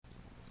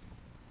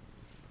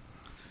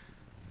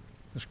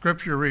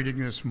Scripture reading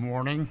this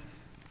morning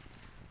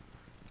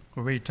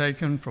will be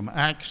taken from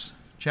Acts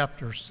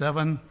chapter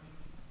 7,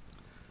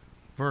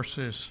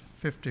 verses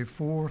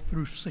 54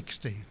 through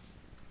 60.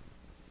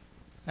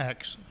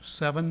 Acts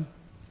 7,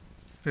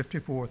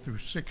 54 through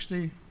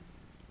 60.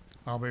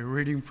 I'll be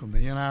reading from the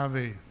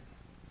NIV.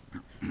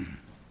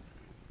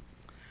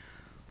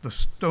 The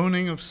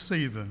stoning of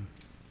Stephen.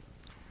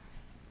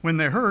 When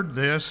they heard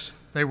this,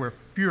 they were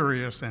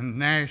furious and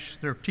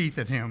gnashed their teeth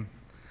at him.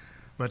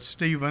 But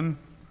Stephen,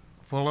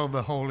 full of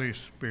the Holy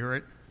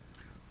Spirit,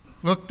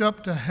 looked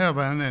up to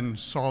heaven and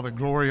saw the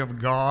glory of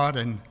God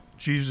and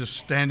Jesus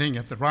standing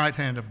at the right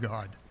hand of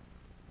God.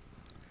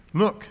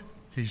 "Look,"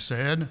 he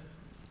said,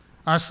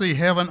 "I see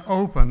heaven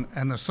open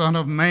and the Son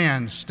of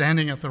Man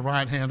standing at the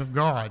right hand of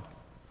God."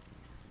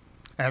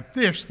 At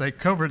this they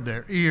covered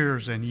their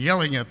ears, and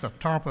yelling at the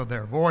top of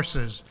their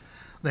voices,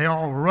 they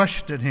all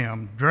rushed at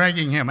him,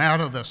 dragging him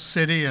out of the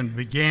city, and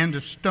began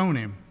to stone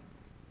him.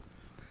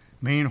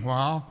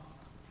 Meanwhile,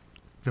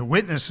 the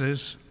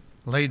witnesses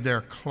laid their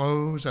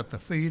clothes at the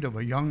feet of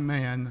a young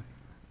man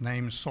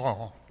named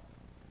Saul.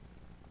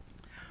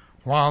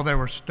 While they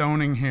were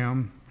stoning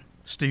him,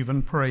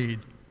 Stephen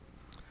prayed,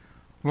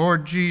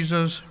 "Lord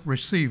Jesus,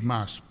 receive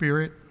my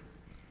spirit."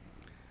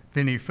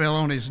 Then he fell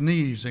on his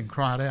knees and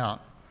cried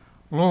out,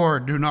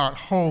 "Lord, do not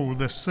hold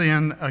the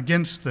sin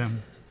against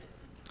them."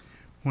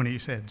 When he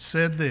had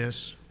said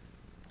this,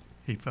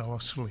 he fell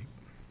asleep.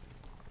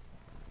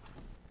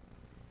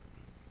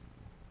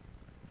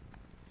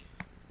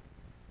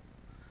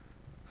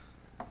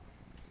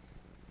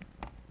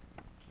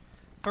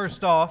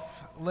 First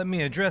off, let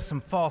me address some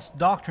false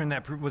doctrine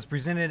that was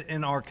presented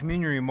in our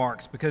communion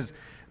remarks, because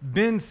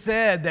Ben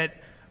said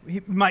that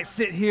he might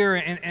sit here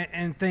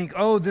and think,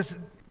 oh, this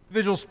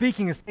individual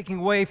speaking is taking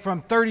away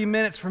from 30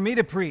 minutes for me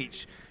to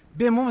preach.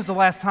 Ben, when was the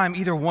last time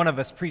either one of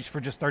us preached for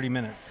just 30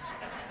 minutes?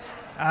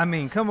 I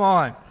mean, come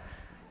on.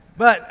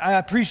 But I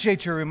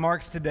appreciate your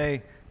remarks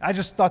today. I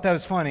just thought that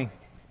was funny,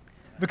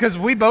 because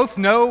we both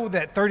know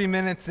that 30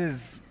 minutes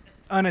is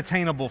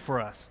unattainable for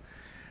us.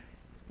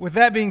 With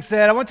that being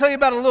said, I want to tell you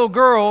about a little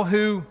girl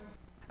who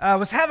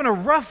was having a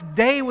rough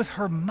day with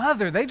her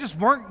mother. They just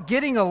weren't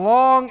getting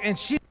along, and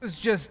she was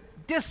just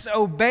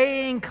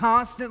disobeying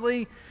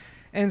constantly.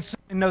 And so,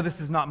 no, this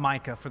is not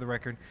Micah, for the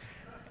record.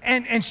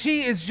 And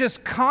she is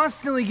just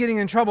constantly getting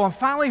in trouble. And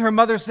finally, her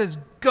mother says,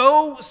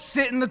 "Go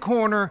sit in the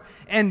corner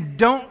and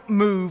don't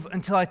move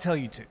until I tell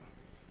you to."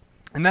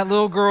 And that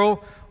little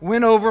girl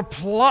went over,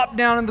 plopped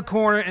down in the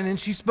corner, and then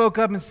she spoke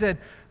up and said,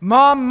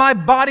 "Mom, my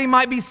body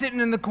might be sitting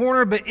in the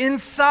corner, but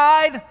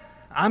inside,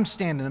 I'm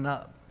standing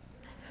up."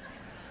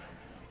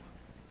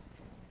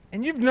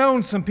 And you've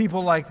known some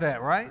people like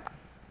that, right?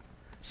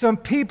 Some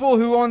people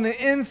who on the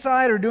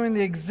inside are doing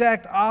the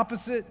exact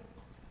opposite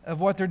of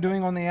what they're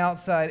doing on the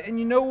outside. And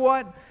you know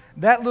what?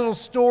 That little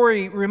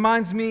story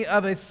reminds me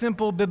of a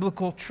simple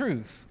biblical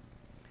truth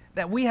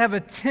that we have a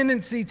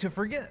tendency to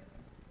forget.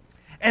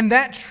 And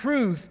that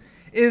truth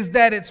is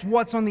that it's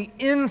what's on the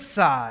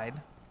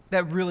inside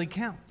that really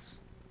counts.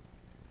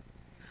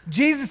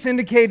 Jesus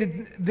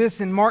indicated this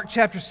in Mark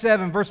chapter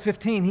 7, verse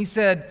 15. He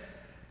said,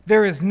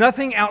 "There is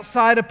nothing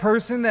outside a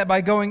person that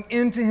by going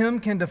into him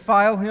can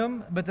defile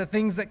him, but the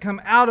things that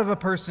come out of a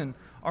person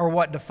are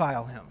what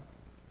defile him."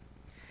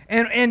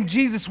 And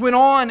Jesus went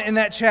on in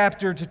that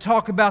chapter to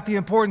talk about the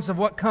importance of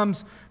what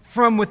comes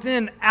from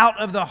within, out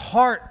of the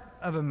heart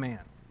of a man.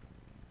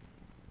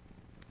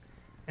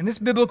 And this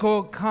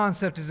biblical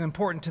concept is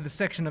important to the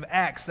section of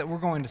Acts that we're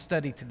going to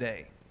study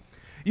today.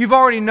 You've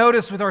already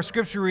noticed with our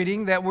scripture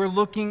reading that we're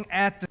looking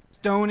at the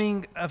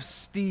stoning of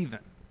Stephen.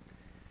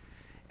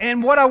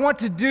 And what I want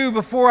to do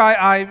before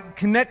I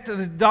connect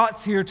the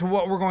dots here to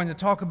what we're going to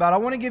talk about, I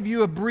want to give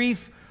you a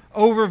brief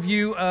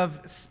overview of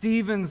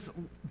Stephen's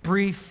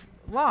brief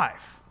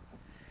life.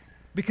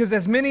 Because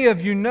as many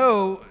of you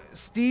know,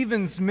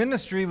 Stephen's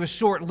ministry was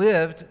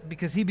short-lived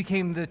because he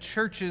became the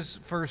church's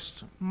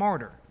first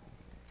martyr.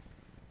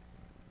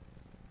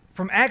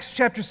 From Acts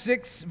chapter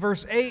 6,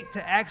 verse 8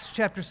 to Acts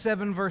chapter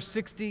 7, verse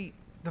 60,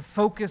 the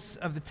focus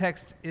of the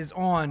text is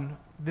on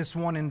this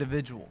one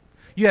individual.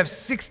 You have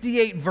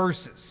 68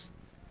 verses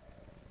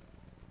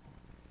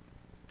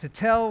to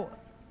tell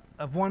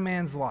of one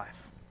man's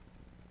life.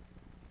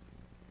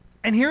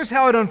 And here's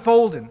how it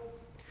unfolded.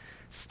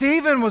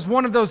 Stephen was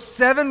one of those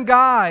 7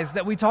 guys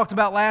that we talked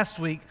about last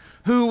week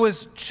who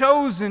was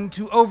chosen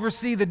to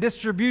oversee the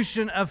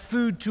distribution of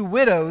food to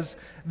widows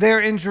there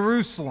in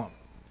Jerusalem.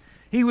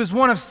 He was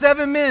one of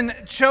 7 men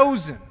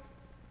chosen.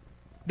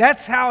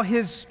 That's how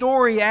his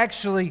story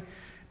actually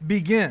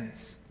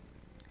begins.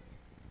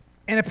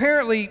 And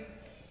apparently,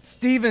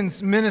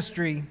 Stephen's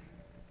ministry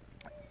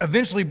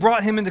eventually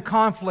brought him into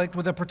conflict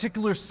with a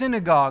particular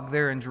synagogue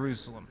there in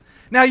Jerusalem.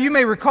 Now, you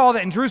may recall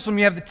that in Jerusalem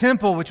you have the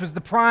temple, which was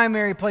the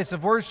primary place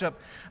of worship,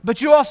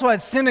 but you also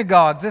had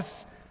synagogues.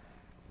 It's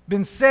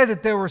been said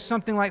that there were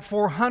something like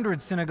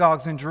 400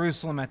 synagogues in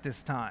Jerusalem at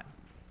this time.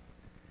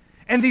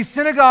 And these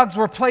synagogues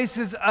were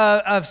places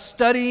of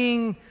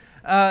studying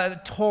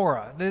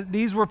Torah.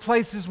 These were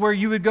places where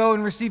you would go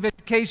and receive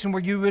education,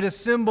 where you would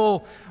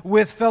assemble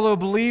with fellow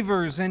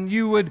believers, and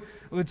you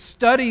would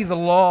study the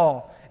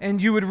law,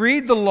 and you would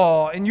read the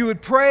law, and you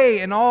would pray,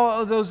 and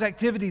all of those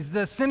activities.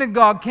 The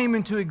synagogue came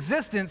into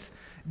existence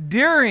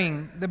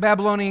during the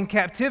Babylonian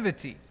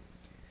captivity.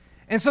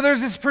 And so there's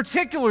this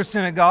particular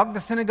synagogue,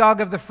 the synagogue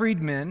of the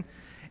freedmen.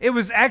 It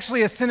was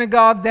actually a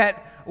synagogue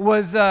that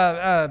was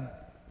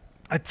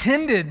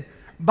attended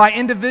by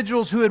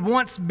individuals who had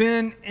once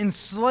been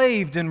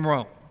enslaved in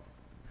Rome.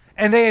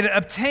 And they had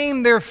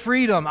obtained their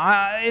freedom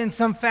in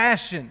some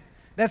fashion.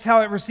 That's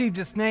how it received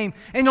its name.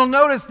 And you'll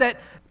notice that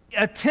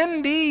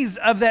attendees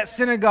of that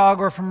synagogue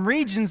are from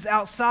regions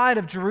outside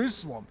of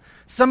Jerusalem.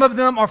 Some of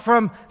them are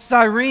from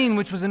Cyrene,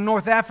 which was in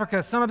North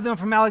Africa. Some of them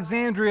from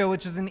Alexandria,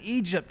 which is in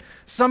Egypt.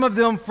 Some of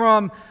them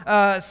from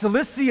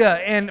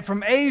Cilicia and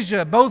from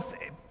Asia, both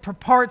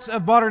parts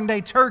of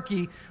modern-day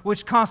Turkey,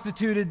 which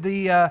constituted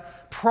the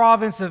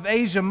province of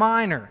Asia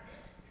Minor.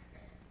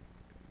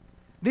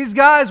 These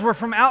guys were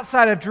from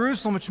outside of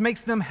Jerusalem, which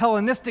makes them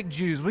Hellenistic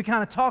Jews. We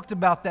kind of talked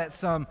about that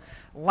some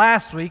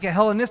last week. A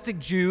Hellenistic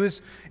Jew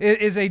is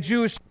a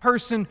Jewish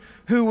person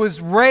who was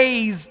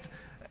raised,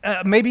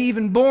 maybe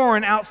even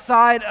born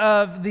outside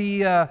of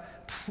the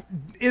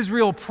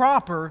Israel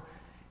proper,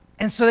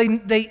 and so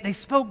they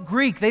spoke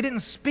Greek. They didn't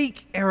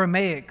speak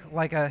Aramaic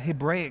like a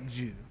Hebraic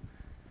Jew.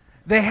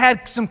 They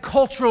had some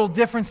cultural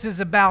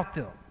differences about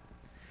them.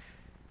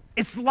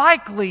 It's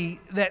likely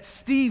that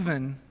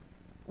Stephen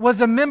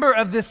was a member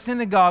of this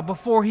synagogue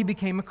before he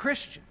became a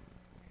Christian.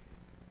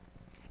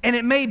 And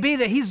it may be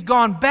that he's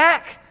gone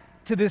back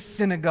to this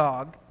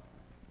synagogue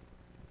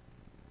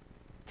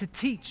to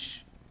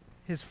teach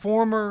his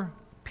former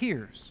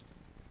peers.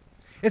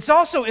 It's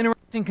also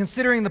interesting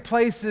considering the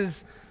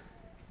places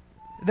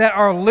that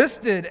are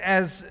listed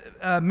as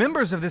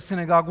members of this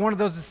synagogue. One of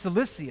those is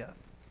Cilicia.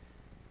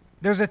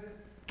 There's a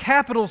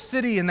capital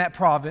city in that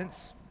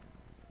province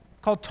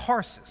called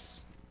Tarsus.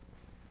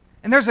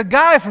 And there's a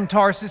guy from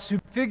Tarsus who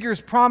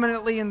figures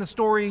prominently in the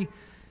story,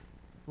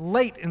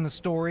 late in the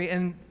story,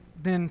 and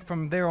then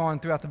from there on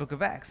throughout the book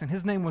of Acts. And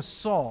his name was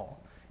Saul.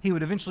 He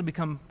would eventually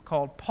become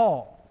called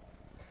Paul.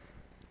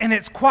 And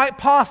it's quite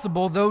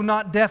possible, though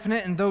not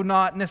definite and though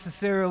not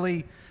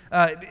necessarily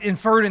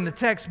inferred in the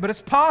text, but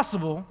it's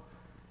possible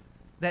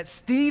that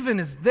Stephen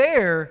is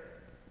there,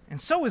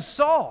 and so is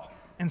Saul.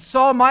 And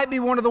Saul might be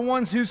one of the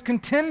ones who's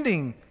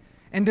contending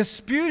and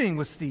disputing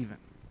with Stephen.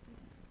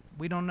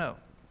 We don't know.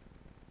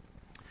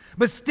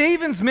 But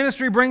Stephen's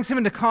ministry brings him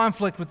into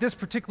conflict with this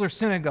particular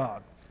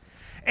synagogue.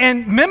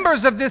 And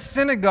members of this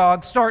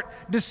synagogue start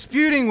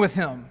disputing with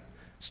him,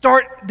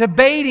 start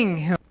debating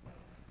him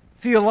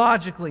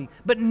theologically.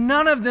 But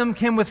none of them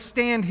can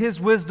withstand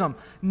his wisdom.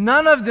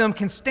 None of them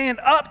can stand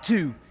up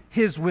to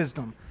his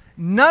wisdom.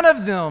 None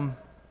of them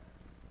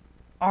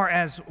are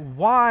as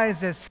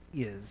wise as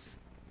he is.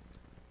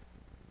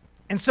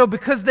 And so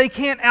because they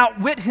can't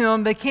outwit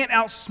him, they can't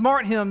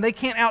outsmart him, they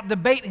can't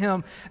outdebate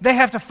him, they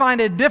have to find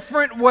a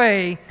different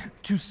way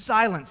to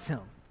silence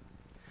him.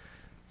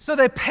 So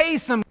they pay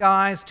some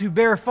guys to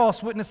bear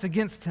false witness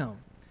against him.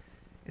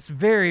 It's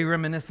very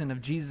reminiscent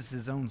of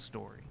Jesus' own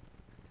story.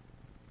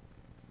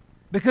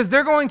 Because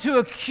they're going to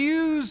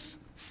accuse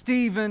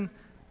Stephen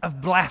of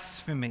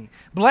blasphemy.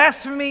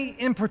 Blasphemy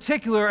in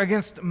particular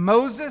against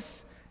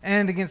Moses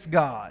and against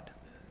God.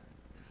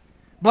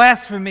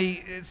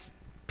 Blasphemy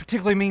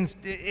particularly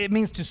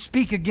means to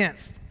speak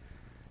against,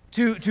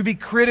 to be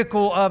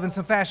critical of in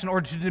some fashion,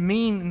 or to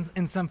demean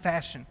in some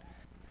fashion.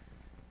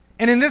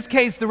 And in this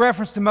case, the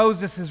reference to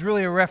Moses is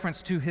really a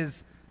reference to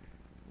his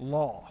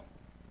law.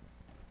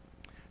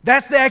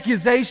 That's the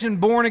accusation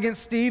borne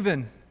against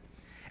Stephen.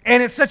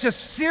 And it's such a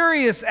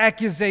serious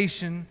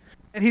accusation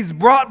that he's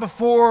brought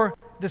before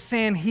the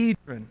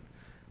Sanhedrin,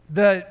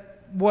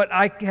 what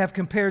I have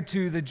compared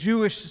to the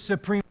Jewish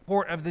Supreme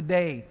Court of the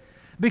day.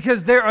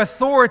 Because their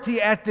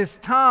authority at this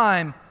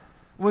time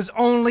was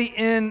only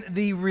in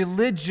the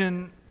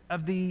religion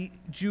of the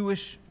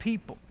Jewish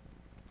people.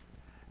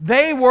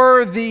 They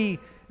were the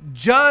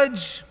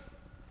judge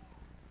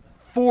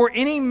for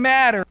any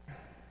matter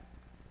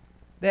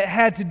that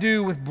had to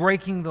do with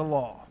breaking the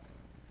law.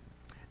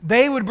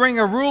 They would bring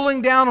a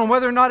ruling down on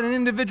whether or not an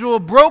individual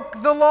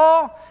broke the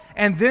law,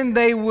 and then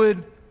they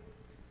would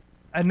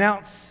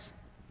announce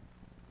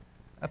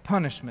a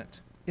punishment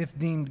if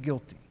deemed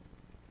guilty.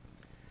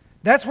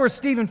 That's where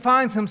Stephen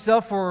finds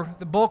himself for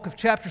the bulk of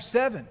chapter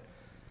 7,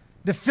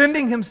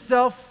 defending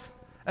himself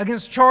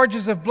against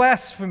charges of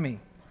blasphemy.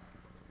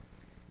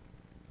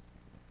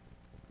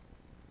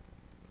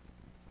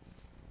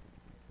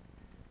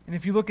 And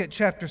if you look at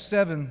chapter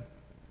 7,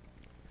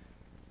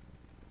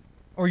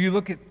 or you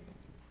look at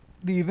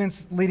the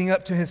events leading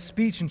up to his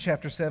speech in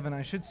chapter 7,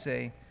 I should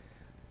say,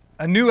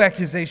 a new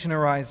accusation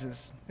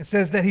arises. It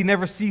says that he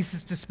never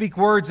ceases to speak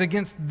words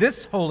against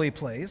this holy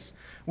place,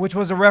 which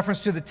was a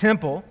reference to the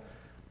temple,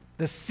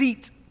 the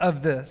seat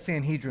of the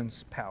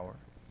Sanhedrin's power.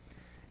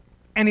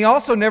 And he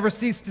also never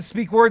ceased to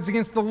speak words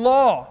against the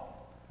law,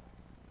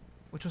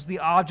 which was the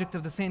object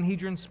of the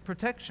Sanhedrin's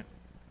protection.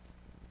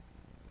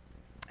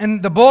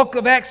 And the bulk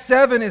of Acts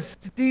 7 is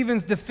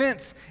Stephen's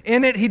defense.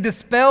 In it, he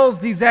dispels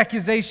these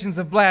accusations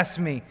of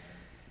blasphemy.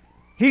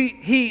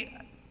 He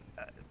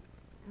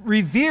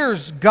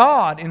reveres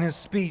God in his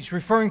speech,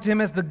 referring to him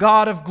as the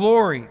God of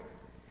glory.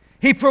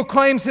 He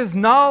proclaims his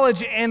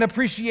knowledge and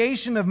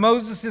appreciation of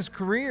Moses'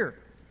 career.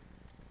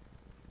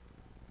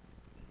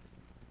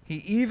 He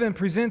even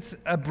presents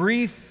a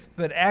brief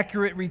but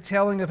accurate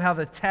retelling of how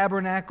the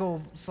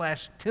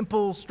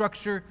tabernacle/temple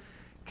structure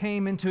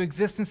came into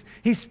existence.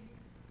 He's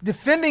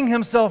defending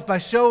himself by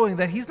showing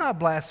that he's not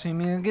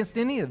blaspheming against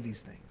any of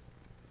these things.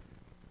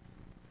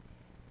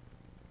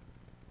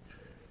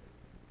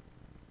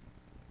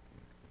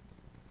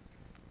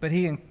 But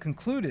he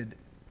concluded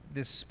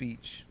this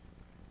speech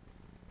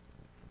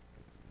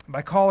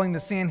by calling the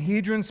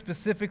Sanhedrin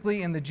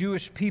specifically and the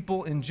Jewish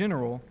people in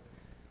general,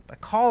 by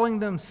calling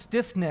them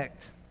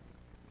stiff-necked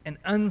and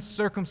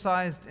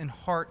uncircumcised in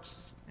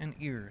hearts and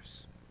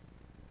ears.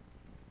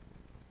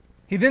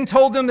 He then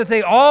told them that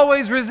they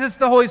always resist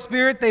the Holy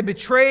Spirit, they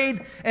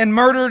betrayed and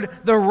murdered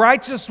the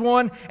righteous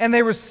one, and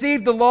they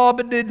received the law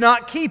but did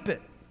not keep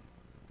it.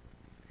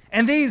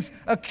 And these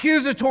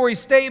accusatory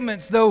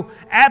statements, though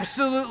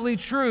absolutely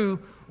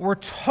true, were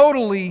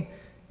totally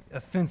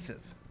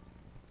offensive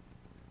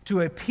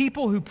to a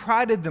people who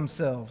prided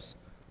themselves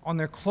on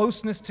their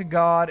closeness to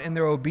God and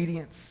their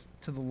obedience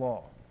to the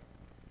law.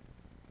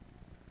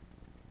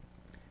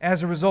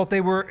 As a result,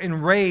 they were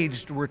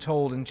enraged, we're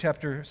told in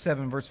chapter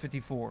 7, verse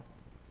 54.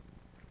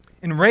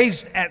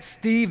 Enraged at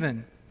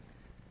Stephen.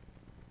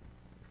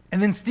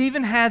 And then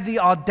Stephen had the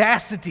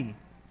audacity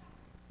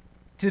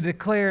to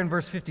declare in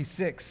verse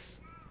 56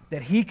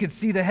 that he could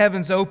see the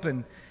heavens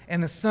open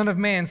and the Son of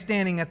Man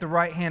standing at the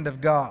right hand of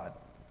God.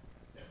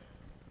 But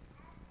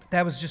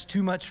that was just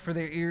too much for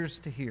their ears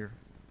to hear.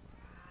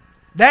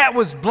 That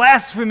was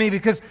blasphemy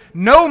because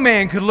no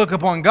man could look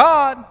upon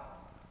God.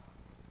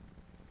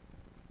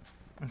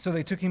 And so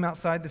they took him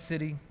outside the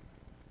city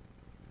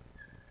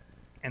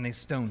and they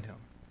stoned him.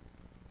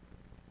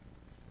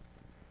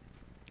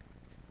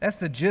 That's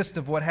the gist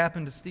of what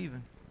happened to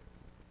Stephen.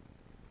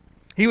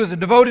 He was a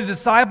devoted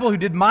disciple who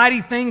did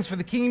mighty things for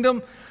the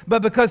kingdom,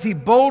 but because he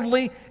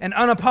boldly and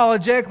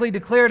unapologetically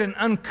declared an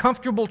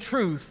uncomfortable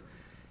truth,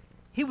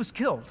 he was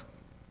killed.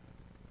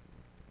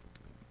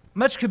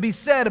 Much could be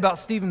said about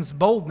Stephen's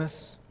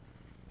boldness,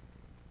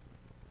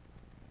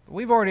 but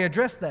we've already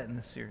addressed that in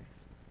this series.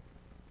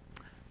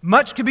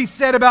 Much could be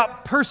said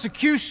about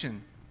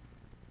persecution,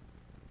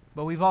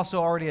 but we've also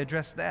already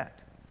addressed that.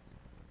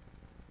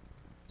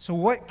 So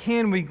what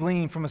can we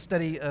glean from a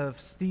study of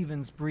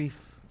Stephen's brief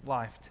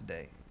life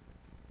today?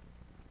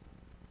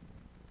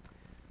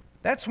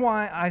 That's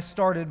why I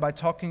started by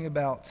talking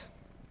about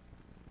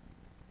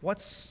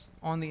what's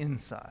on the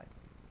inside.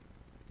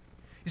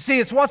 You see,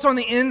 it's what's on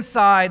the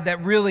inside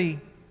that really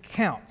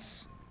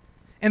counts.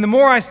 And the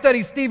more I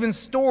study Stephen's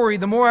story,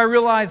 the more I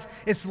realize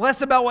it's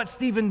less about what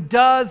Stephen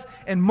does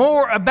and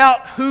more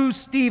about who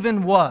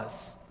Stephen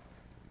was.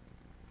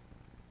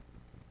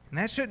 And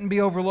that shouldn't be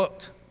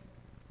overlooked,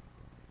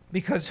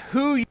 because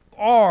who you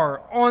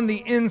are on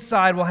the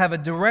inside will have a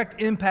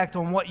direct impact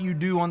on what you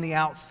do on the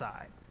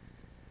outside.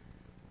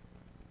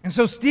 And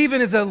so Stephen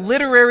is a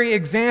literary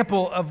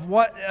example of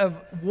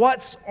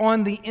what's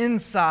on the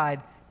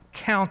inside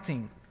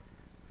counting.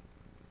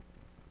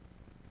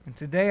 And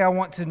today I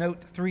want to note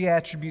 3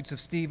 attributes of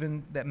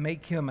Stephen that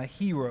make him a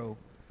hero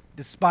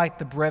despite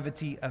the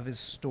brevity of his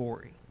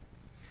story.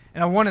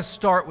 And I want to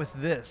start with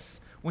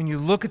this. When you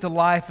look at the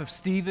life of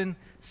Stephen,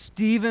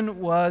 Stephen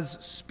was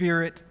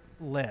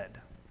Spirit-led.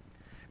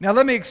 Now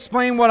let me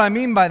explain what I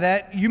mean by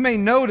that. You may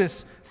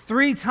notice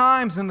 3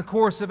 times in the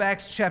course of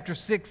Acts chapter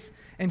 6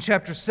 and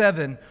chapter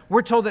 7,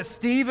 we're told that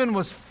Stephen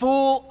was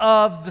full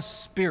of the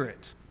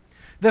Spirit.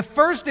 The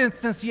first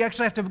instance, you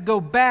actually have to go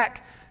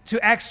back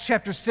to Acts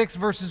chapter 6,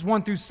 verses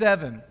 1 through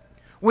 7,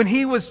 when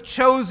he was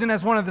chosen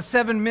as one of the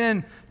 7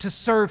 men to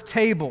serve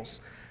tables.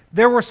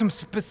 There were some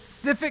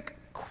specific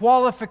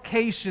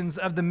qualifications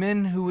of the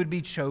men who would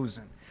be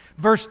chosen.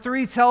 Verse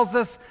 3 tells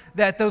us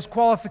that those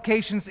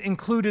qualifications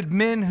included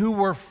men who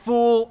were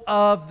full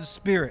of the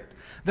Spirit.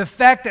 The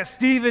fact that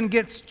Stephen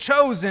gets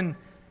chosen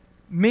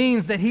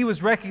means that he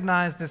was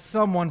recognized as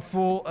someone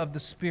full of the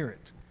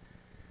Spirit.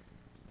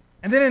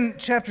 And then in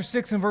chapter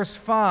 6 and verse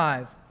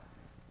 5,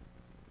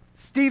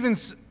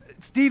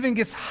 Stephen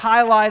gets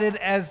highlighted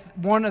as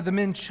one of the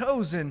men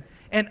chosen,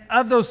 and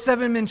of those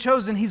 7 men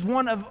chosen, he's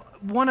one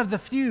of the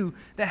few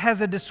that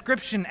has a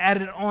description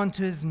added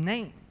onto his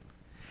name.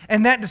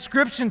 And that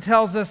description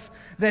tells us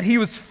that he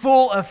was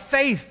full of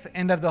faith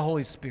and of the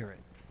Holy Spirit.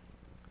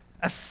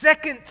 A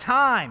second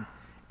time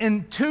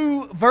in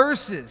 2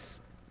 verses,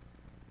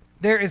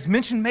 there is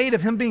mention made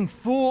of him being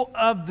full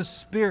of the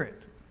Spirit.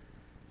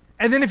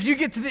 And then if you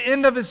get to the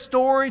end of his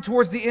story,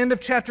 towards the end of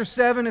chapter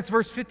 7, it's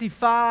verse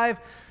 55,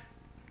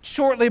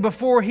 shortly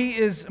before he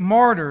is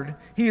martyred,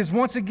 he is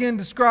once again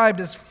described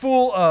as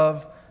full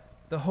of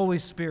the Holy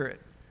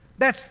Spirit.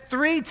 That's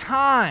 3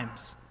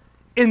 times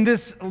in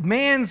this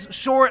man's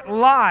short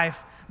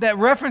life that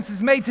reference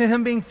is made to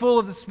him being full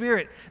of the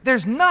Spirit.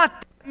 There's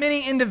not that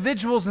many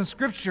individuals in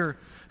Scripture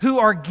who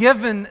are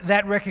given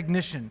that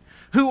recognition,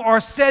 who are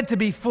said to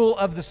be full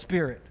of the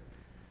Spirit.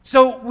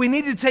 So we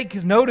need to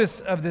take notice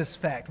of this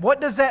fact.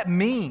 What does that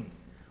mean?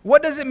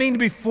 What does it mean to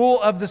be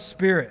full of the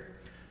Spirit?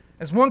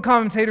 As one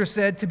commentator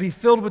said, to be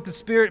filled with the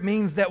Spirit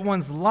means that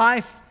one's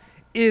life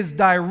is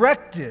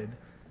directed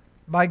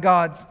by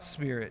God's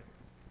Spirit.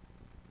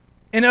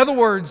 In other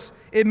words,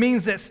 it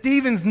means that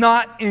Stephen's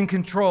not in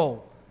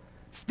control.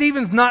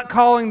 Stephen's not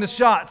calling the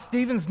shots.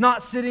 Stephen's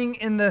not sitting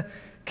in the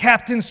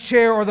captain's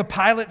chair or the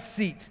pilot's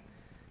seat.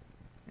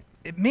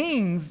 It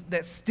means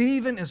that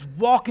Stephen is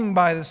walking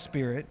by the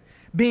Spirit,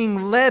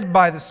 being led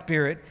by the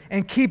Spirit,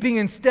 and keeping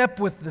in step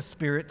with the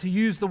Spirit, to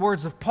use the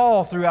words of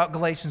Paul throughout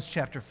Galatians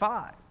chapter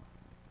 5.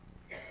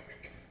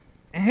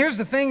 And here's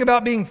the thing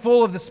about being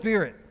full of the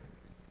Spirit.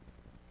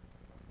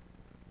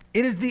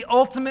 It is the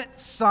ultimate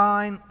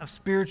sign of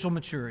spiritual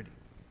maturity.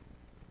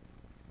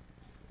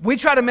 We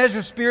try to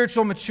measure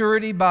spiritual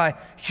maturity by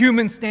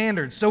human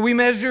standards. So we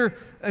measure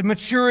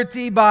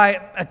maturity by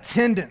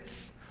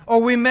attendance,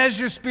 or we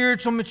measure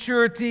spiritual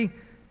maturity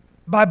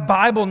by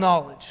Bible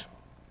knowledge,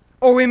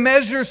 or we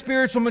measure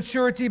spiritual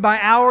maturity by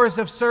hours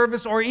of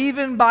service, or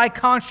even by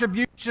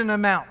contribution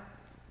amount.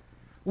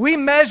 We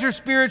measure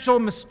spiritual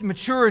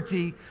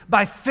maturity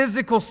by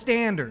physical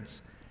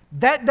standards.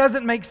 That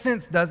doesn't make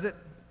sense, does it?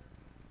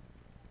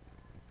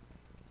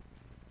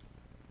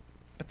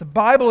 But the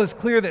Bible is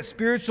clear that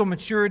spiritual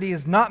maturity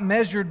is not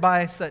measured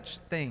by such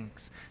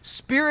things.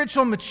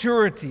 Spiritual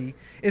maturity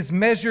is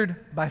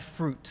measured by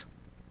fruit.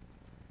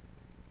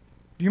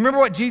 Do you remember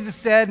what Jesus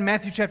said in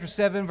Matthew chapter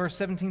 7, verse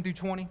 17 through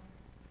 20?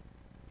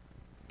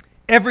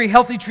 Every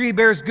healthy tree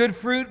bears good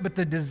fruit, but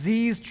the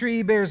diseased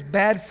tree bears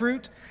bad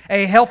fruit.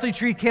 A healthy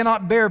tree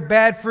cannot bear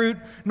bad fruit,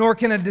 nor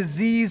can a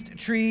diseased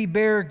tree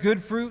bear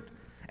good fruit.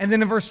 And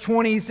then in verse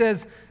 20 he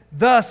says,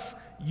 thus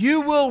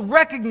you will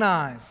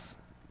recognize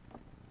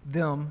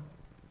them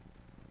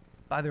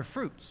by their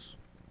fruits.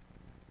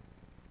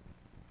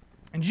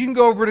 And you can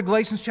go over to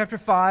Galatians chapter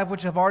 5,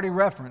 which I've already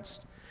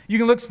referenced. You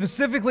can look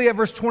specifically at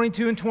verse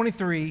 22 and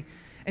 23,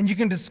 and you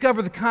can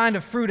discover the kind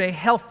of fruit a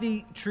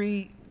healthy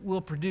tree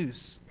will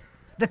produce.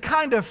 The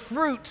kind of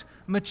fruit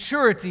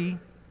maturity,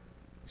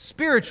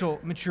 spiritual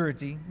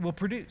maturity, will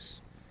produce.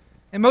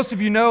 And most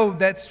of you know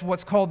that's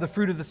what's called the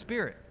fruit of the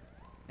Spirit.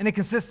 And it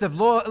consists of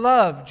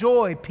love,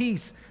 joy,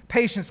 peace,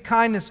 patience,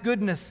 kindness,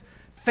 goodness,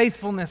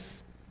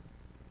 faithfulness,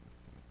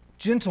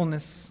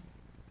 gentleness,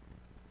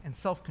 and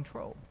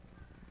self-control.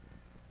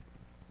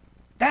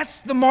 That's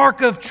the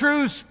mark of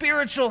true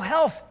spiritual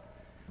health,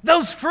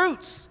 those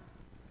fruits.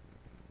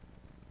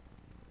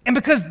 And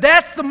because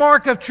that's the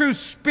mark of true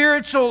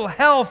spiritual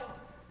health,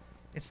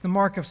 it's the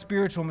mark of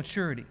spiritual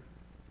maturity.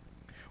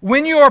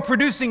 When you are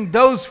producing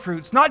those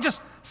fruits, not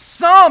just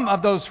some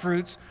of those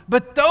fruits,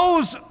 but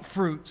those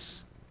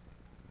fruits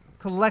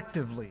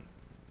collectively,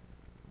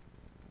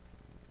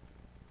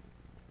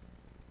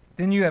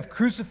 then you have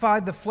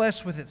crucified the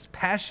flesh with its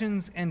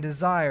passions and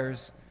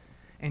desires,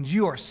 and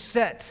you are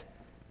set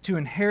to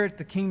inherit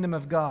the kingdom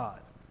of God,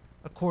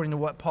 according to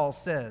what Paul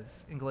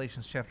says in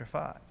Galatians chapter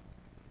 5.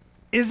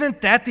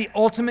 Isn't that the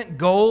ultimate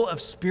goal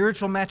of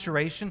spiritual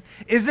maturation?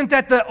 Isn't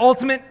that the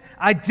ultimate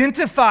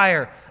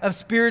identifier of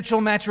spiritual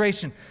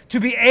maturation?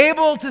 To be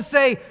able to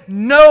say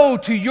no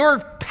to your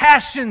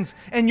passions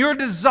and your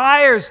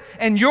desires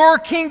and your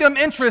kingdom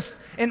interests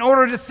in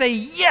order to say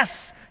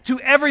yes to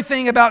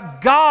everything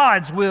about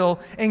God's will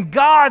and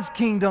God's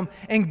kingdom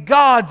and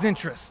God's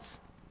interests.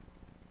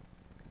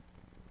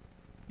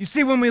 You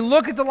see, when we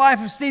look at the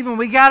life of Stephen,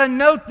 we got to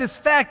note this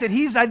fact that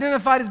he's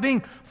identified as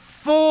being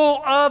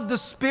full of the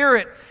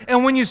Spirit.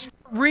 And when you start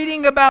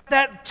reading about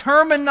that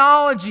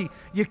terminology,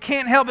 you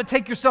can't help but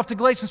take yourself to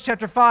Galatians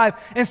chapter 5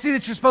 and see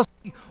that you're supposed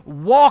to be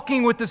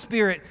walking with the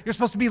Spirit. You're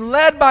supposed to be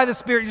led by the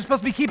Spirit. You're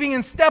supposed to be keeping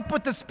in step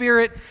with the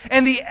Spirit.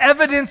 And the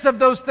evidence of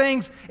those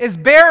things is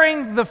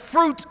bearing the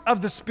fruit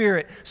of the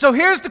Spirit. So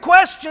here's the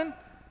question.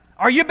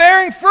 Are you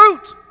bearing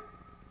fruit?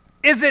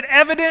 Is it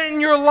evident in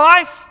your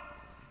life?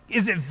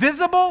 Is it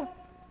visible?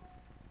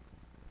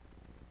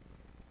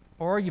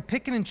 Or are you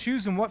picking and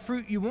choosing what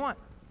fruit you want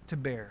to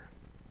bear?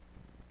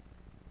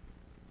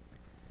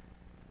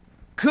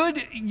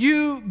 Could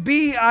you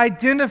be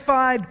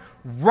identified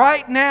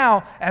right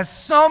now as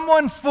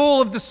someone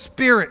full of the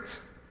Spirit?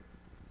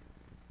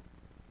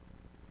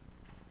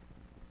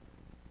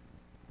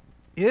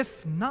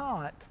 If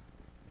not,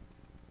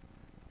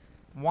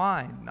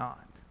 why not?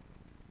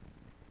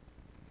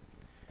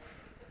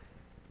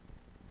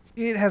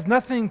 It has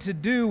nothing to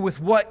do with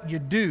what you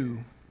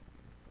do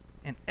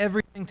and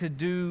everything to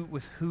do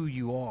with who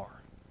you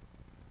are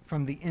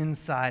from the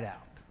inside out.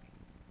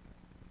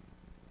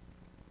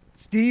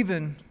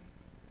 Stephen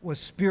was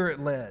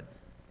Spirit-led.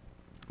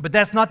 But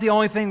that's not the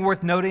only thing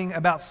worth noting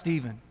about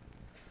Stephen.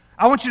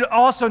 I want you to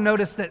also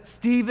notice that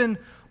Stephen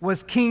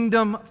was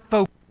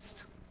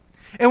kingdom-focused.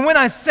 And when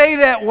I say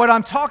that, what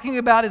I'm talking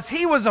about is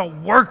he was a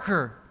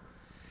worker.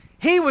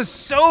 He was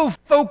so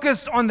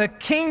focused on the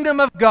kingdom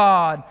of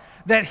God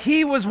that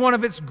he was one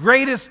of its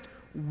greatest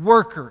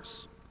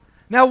workers.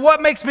 Now,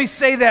 what makes me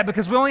say that?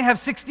 Because we only have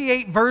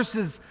 68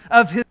 verses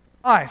of his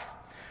life.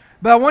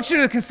 But I want you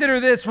to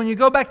consider this. When you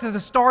go back to the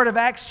start of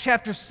Acts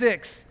chapter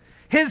 6,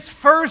 his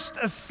first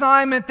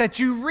assignment that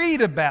you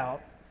read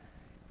about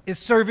is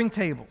serving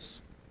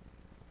tables.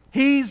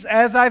 He's,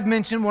 as I've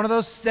mentioned, one of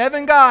those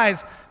 7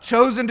 guys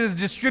chosen to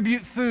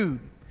distribute food.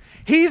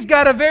 He's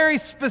got a very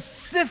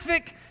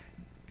specific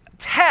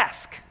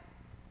task.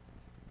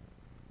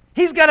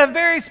 He's got a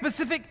very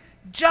specific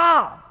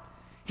job.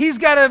 He's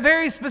got a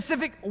very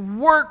specific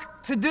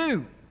work to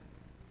do.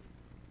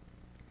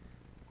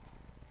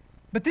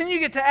 But then you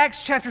get to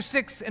Acts chapter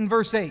 6 and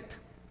verse 8.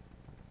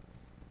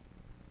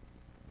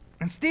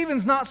 And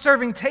Stephen's not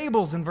serving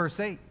tables in verse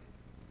 8.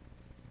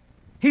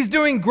 He's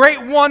doing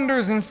great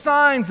wonders and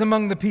signs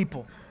among the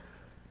people.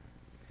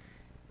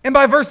 And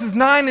by verses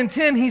 9 and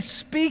 10, he's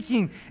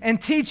speaking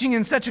and teaching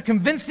in such a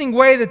convincing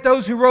way that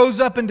those who rose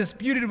up and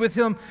disputed with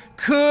him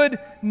could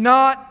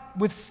not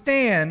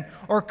withstand,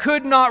 or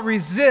could not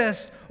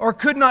resist, or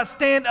could not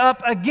stand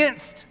up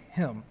against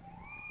him.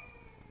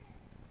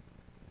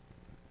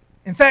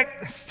 In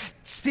fact,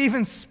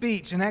 Stephen's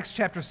speech in Acts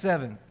chapter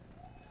 7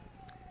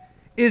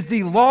 is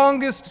the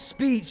longest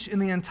speech in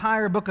the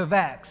entire book of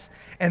Acts.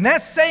 And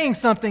that's saying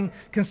something,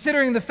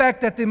 considering the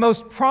fact that the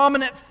most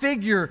prominent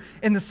figure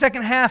in the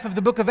second half of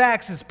the book of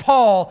Acts is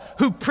Paul,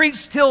 who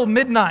preached till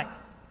midnight.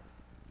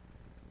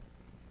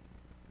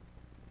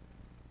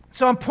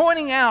 So I'm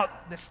pointing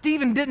out that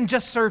Stephen didn't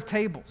just serve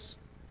tables.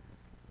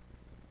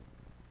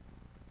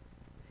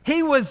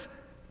 He was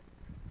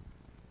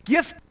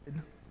gifted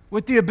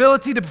with the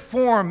ability to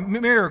perform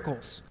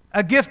miracles,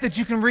 a gift that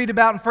you can read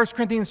about in 1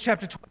 Corinthians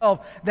chapter 12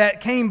 that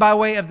came by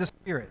way of the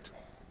Spirit.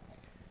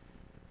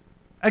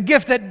 A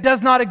gift that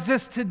does not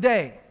exist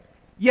today.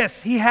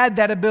 Yes, he had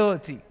that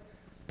ability,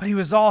 but he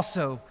was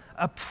also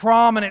a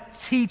prominent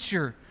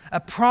teacher, a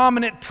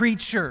prominent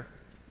preacher,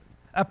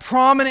 a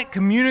prominent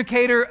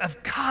communicator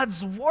of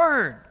God's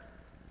Word.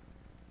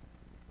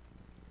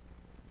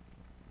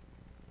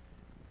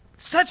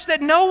 Such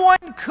that no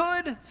one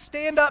could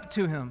stand up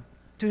to him,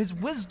 to his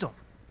wisdom.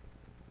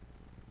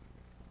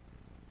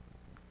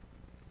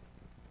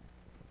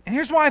 And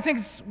here's why I think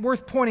it's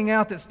worth pointing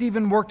out that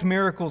Stephen worked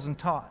miracles and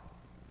taught.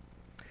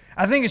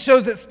 I think it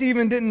shows that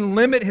Stephen didn't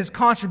limit his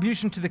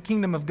contribution to the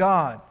kingdom of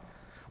God.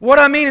 What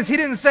I mean is he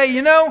didn't say,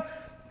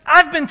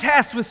 I've been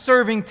tasked with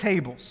serving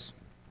tables.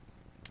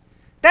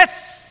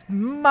 That's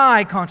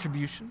my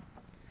contribution.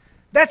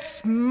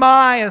 That's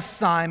my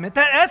assignment.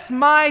 That's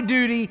my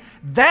duty.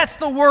 That's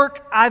the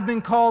work I've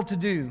been called to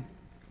do.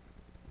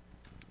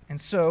 And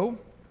so,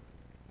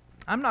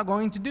 I'm not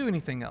going to do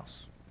anything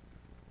else.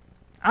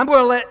 I'm going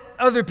to let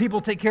other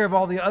people take care of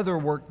all the other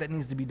work that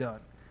needs to be done.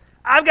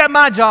 I've got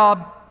my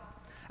job.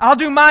 I'll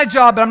do my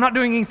job, but I'm not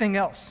doing anything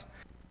else.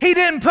 He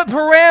didn't put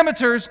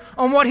parameters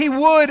on what he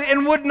would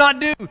and would not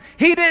do.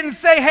 He didn't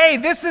say, hey,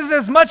 this is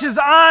as much as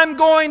I'm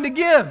going to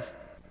give.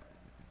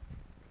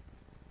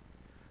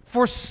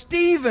 For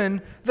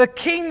Stephen, the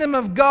kingdom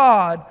of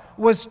God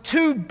was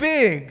too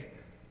big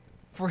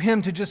for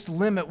him to just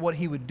limit what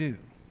he would do.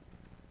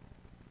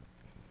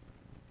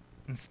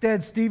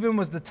 Instead, Stephen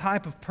was the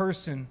type of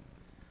person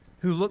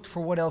who looked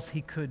for what else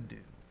he could do.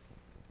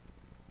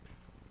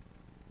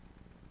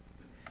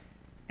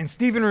 And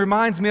Stephen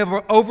reminds me of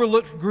an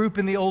overlooked group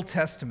in the Old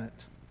Testament.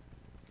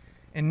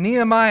 In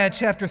Nehemiah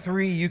chapter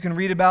 3, you can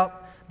read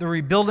about the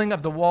rebuilding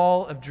of the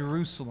wall of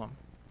Jerusalem.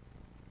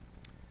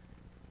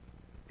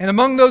 And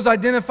among those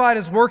identified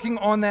as working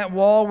on that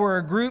wall were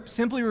a group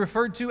simply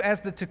referred to as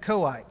the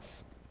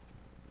Tekoites.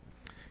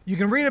 You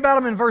can read about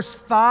them in verse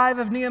 5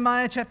 of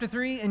Nehemiah chapter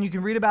 3, and you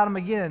can read about them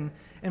again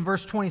in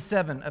verse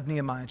 27 of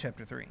Nehemiah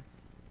chapter 3.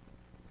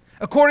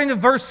 According to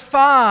verse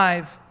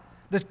 5,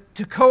 the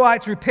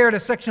Tekoites repaired a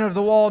section of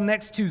the wall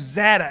next to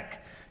Zadok,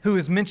 who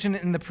is mentioned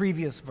in the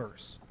previous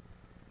verse.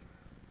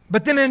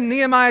 But then in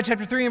Nehemiah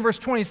chapter 3 and verse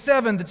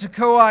 27, the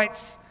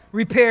Tekoites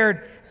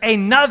repaired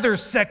another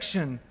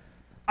section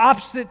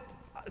opposite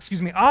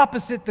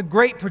the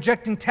great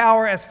projecting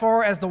tower as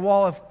far as the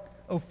wall of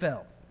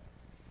Ophel.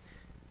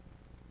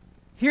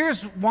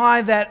 Here's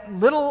why that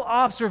little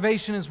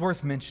observation is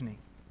worth mentioning.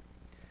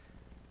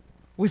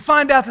 We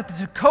find out that the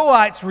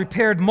Tekoites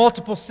repaired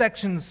multiple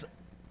sections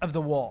of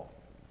the wall.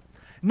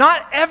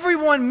 Not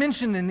everyone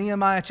mentioned in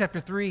Nehemiah chapter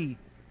 3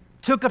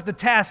 took up the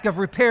task of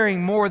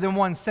repairing more than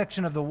one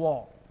section of the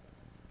wall.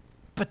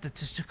 But the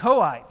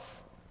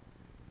Tekoites,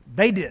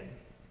 they did.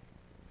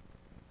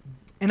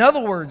 In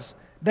other words,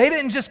 they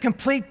didn't just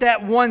complete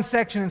that one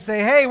section and say,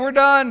 hey, we're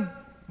done.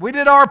 We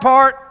did our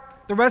part.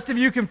 The rest of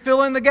you can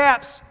fill in the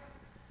gaps.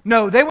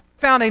 No, they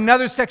found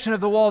another section of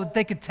the wall that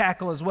they could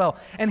tackle as well.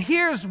 And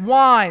here's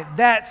why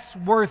that's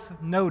worth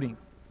noting.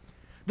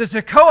 The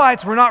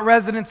Tekoites were not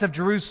residents of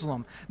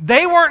Jerusalem.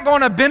 They weren't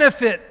going to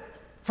benefit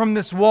from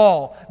this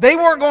wall. They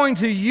weren't going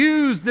to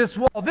use this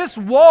wall. This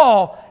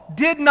wall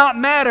did not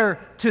matter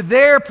to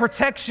their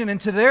protection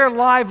and to their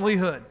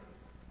livelihood.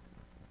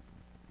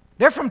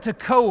 They're from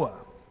Tekoa,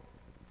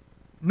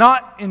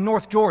 not in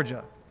North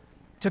Georgia.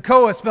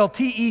 Tekoa, spelled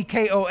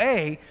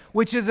Tekoa,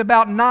 which is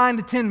about 9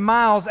 to 10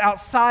 miles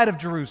outside of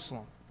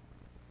Jerusalem.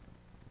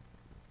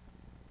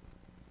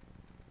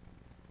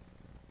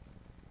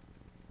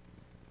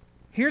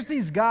 Here's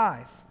these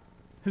guys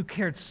who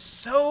cared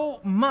so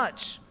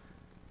much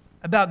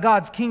about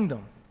God's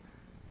kingdom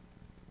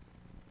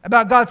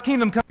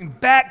coming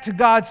back to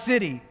God's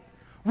city,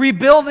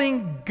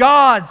 rebuilding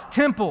God's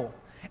temple,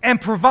 and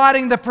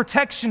providing the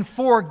protection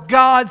for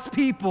God's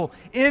people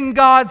in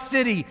God's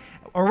city,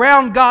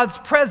 around God's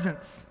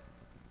presence.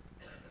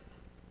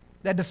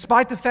 That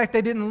despite the fact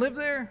they didn't live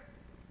there,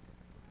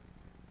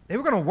 they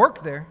were going to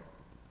work there,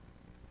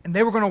 and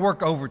they were going to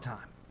work overtime.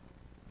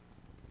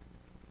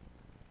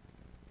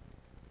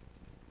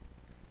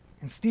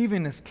 And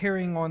Stephen is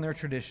carrying on their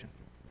tradition.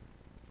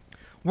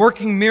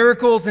 Working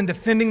miracles and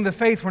defending the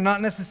faith were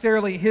not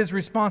necessarily his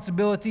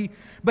responsibility,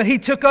 but he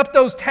took up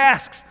those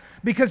tasks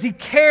because he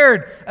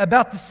cared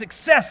about the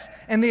success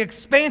and the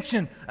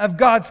expansion of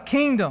God's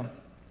kingdom.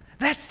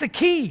 That's the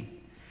key.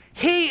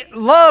 He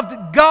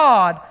loved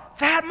God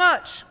that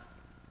much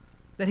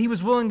that he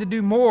was willing to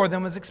do more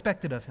than was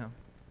expected of him.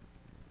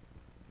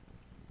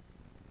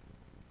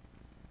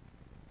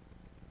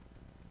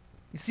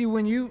 You see,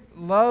 when you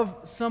love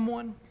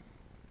someone,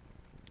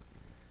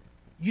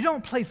 you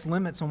don't place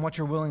limits on what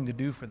you're willing to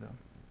do for them.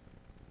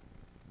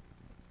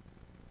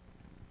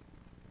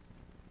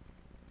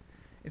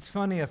 It's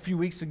funny, a few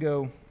weeks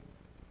ago,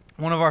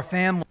 one of our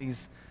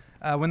families,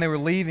 when they were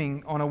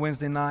leaving on a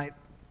Wednesday night,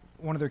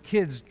 one of their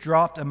kids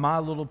dropped a My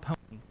Little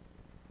Pony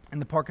in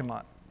the parking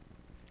lot.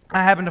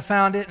 I happened to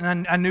find it,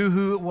 and I knew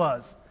who it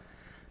was.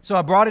 So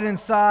I brought it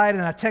inside,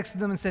 and I texted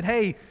them and said,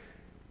 "Hey,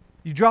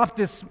 you dropped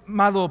this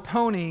My Little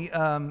Pony.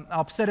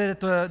 I'll set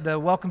it at the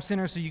Welcome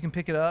Center so you can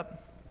pick it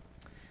up."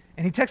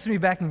 And he texted me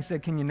back and he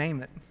said, "Can you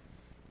name it?"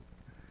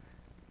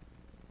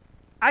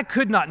 I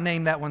could not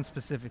name that one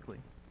specifically.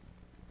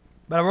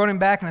 But I wrote him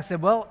back and I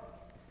said, "Well,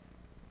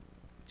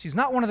 she's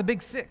not one of the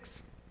big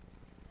six.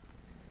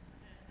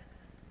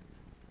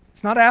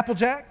 It's not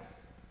Applejack.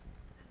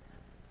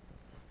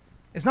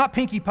 It's not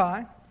Pinkie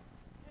Pie.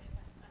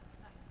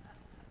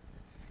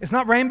 It's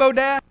not Rainbow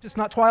Dash. It's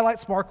not Twilight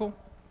Sparkle."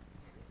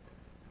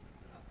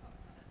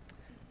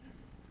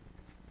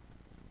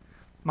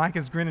 Mike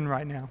is grinning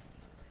right now.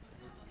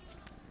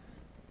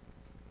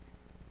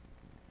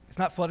 It's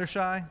not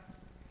Fluttershy.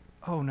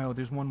 Oh no,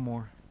 there's one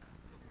more.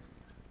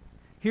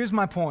 Here's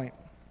my point.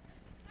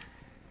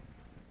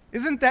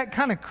 Isn't that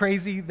kind of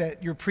crazy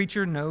that your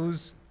preacher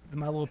knows the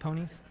My Little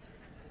Ponies?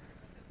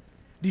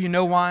 Do you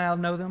know why I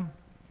know them?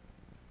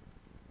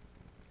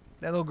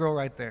 That little girl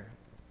right there.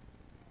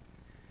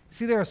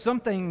 See, there are some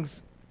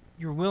things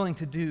you're willing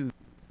to do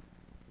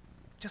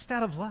just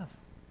out of love.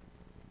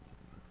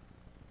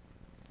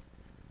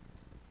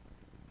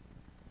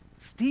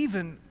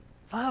 Stephen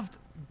loved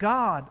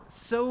God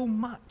so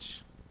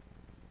much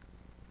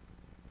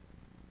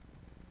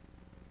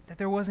that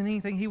there wasn't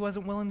anything he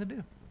wasn't willing to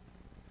do.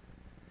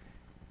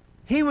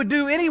 He would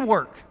do any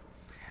work.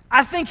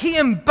 I think he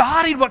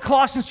embodied what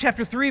Colossians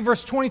chapter 3,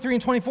 verse 23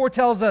 and 24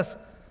 tells us.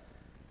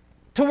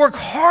 To work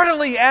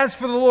heartily as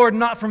for the Lord,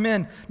 not for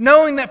men,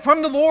 knowing that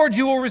from the Lord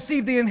you will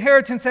receive the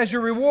inheritance as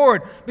your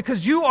reward,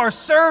 because you are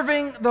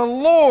serving the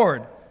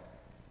Lord.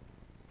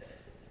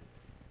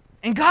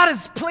 And God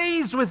is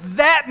pleased with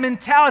that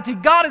mentality.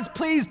 God is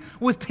pleased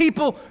with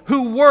people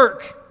who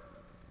work,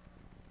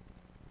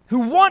 who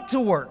want to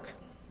work.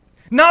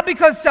 Not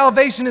because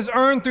salvation is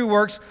earned through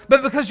works,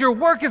 but because your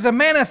work is a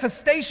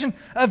manifestation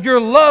of your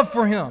love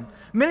for Him.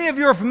 Many of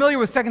you are familiar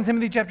with 2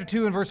 Timothy chapter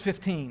 2 and verse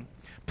 15,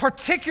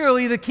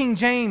 particularly the King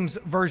James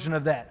version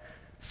of that.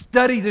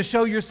 Study to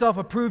show yourself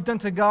approved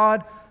unto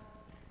God,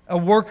 a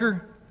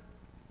worker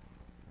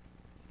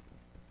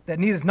that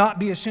needeth not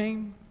be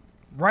ashamed,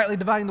 rightly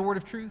dividing the word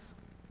of truth.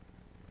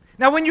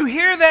 Now, when you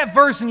hear that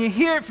verse and you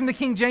hear it from the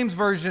King James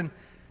Version,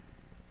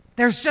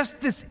 there's just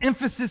this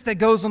emphasis that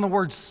goes on the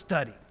word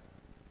study.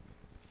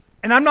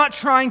 And I'm not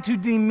trying to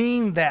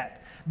demean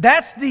that.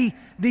 That's the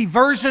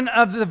version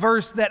of the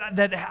verse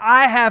that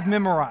I have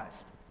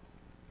memorized.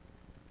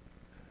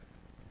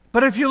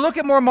 But if you look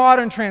at more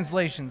modern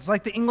translations,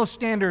 like the English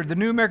Standard, the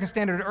New American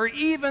Standard, or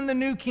even the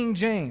New King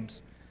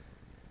James,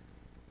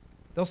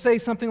 they'll say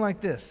something like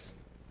this: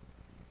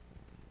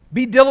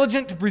 "Be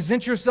diligent to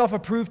present yourself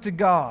approved to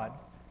God,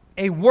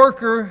 a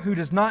worker who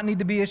does not need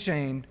to be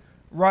ashamed,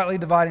 rightly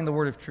dividing the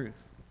word of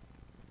truth."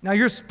 Now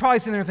you're probably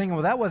sitting there thinking,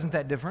 well, that wasn't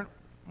that different.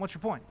 What's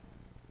your point?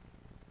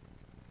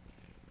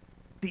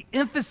 The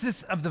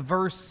emphasis of the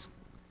verse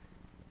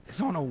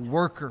is on a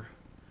worker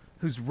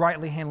who's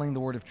rightly handling the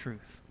word of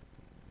truth.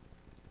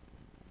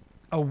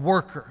 A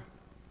worker.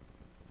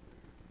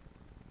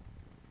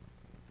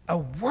 A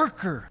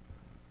worker.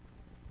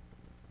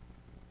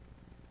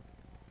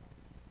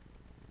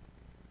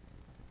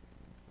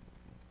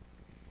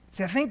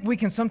 See, I think we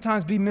can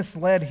sometimes be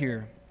misled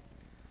here,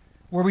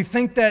 where we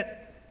think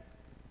that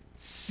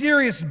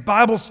serious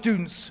Bible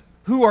students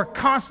who are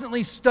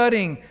constantly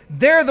studying,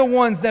 they're the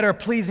ones that are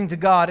pleasing to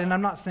God, and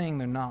I'm not saying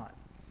they're not.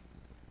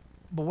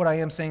 But what I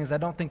am saying is I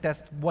don't think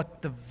that's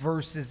what the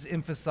verse is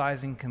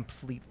emphasizing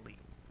completely.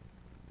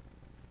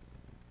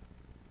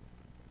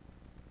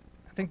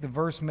 I think the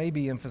verse may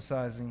be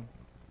emphasizing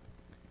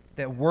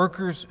that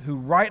workers who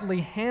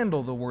rightly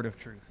handle the word of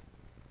truth,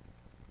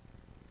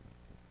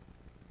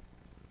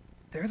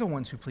 they're the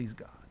ones who please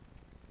God.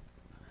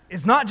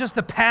 It's not just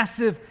the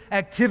passive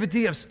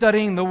activity of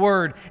studying the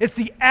Word. It's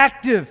the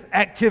active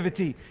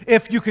activity.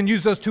 If you can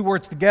use those two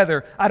words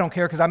together, I don't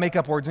care because I make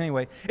up words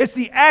anyway. It's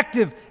the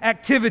active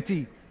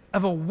activity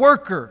of a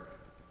worker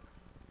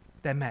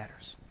that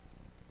matters.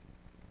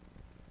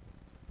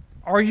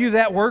 Are you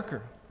that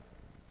worker?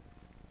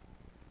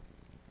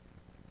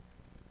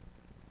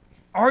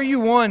 Are you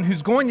one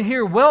who's going to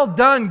hear, "Well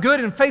done, good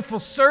and faithful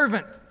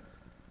servant"?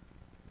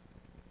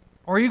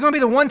 Or are you going to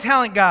be the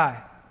one-talent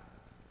guy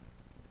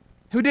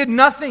who did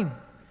nothing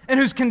and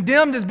who's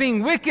condemned as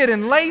being wicked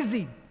and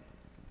lazy?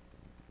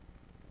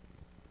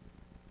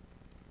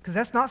 Because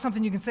that's not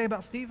something you can say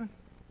about Stephen.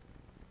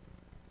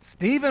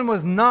 Stephen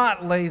was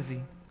not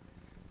lazy.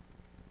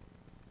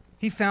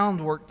 He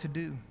found work to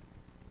do.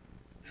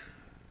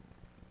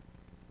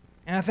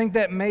 And I think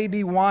that may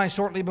be why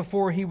shortly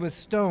before he was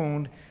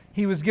stoned,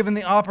 he was given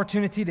the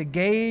opportunity to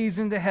gaze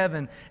into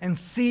heaven and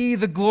see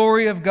the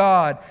glory of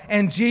God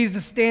and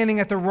Jesus standing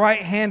at the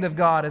right hand of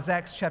God, as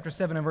Acts chapter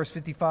 7 and verse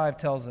 55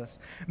 tells us.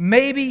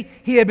 Maybe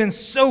he had been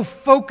so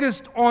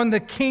focused on the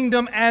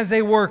kingdom as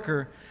a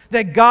worker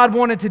that God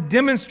wanted to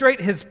demonstrate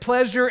His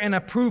pleasure and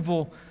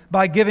approval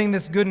by giving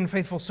this good and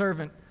faithful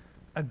servant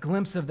a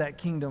glimpse of that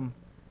kingdom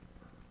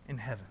in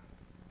heaven.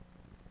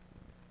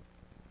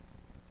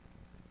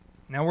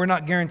 Now, we're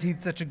not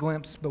guaranteed such a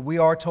glimpse, but we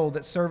are told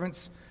that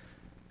servants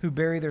who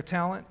bury their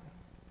talent,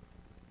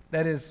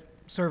 that is,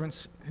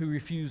 servants who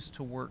refuse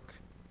to work,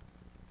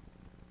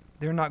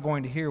 they're not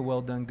going to hear,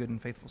 "Well done, good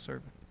and faithful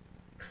servant."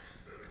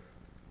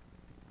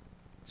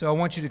 So I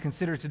want you to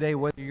consider today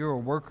whether you're a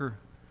worker,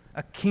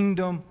 a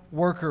kingdom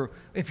worker,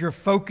 if your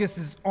focus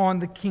is on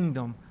the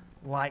kingdom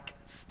like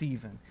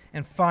Stephen.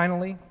 And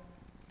finally,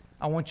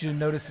 I want you to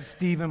notice that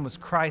Stephen was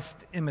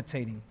Christ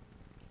imitating.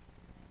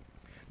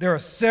 There are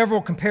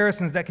several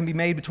comparisons that can be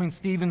made between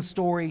Stephen's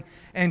story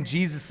and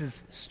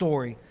Jesus'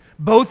 story.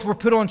 Both were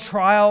put on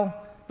trial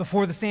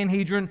before the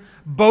Sanhedrin.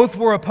 Both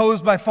were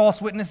opposed by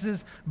false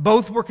witnesses.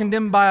 Both were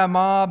condemned by a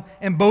mob,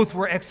 and both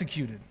were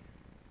executed.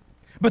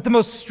 But the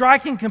most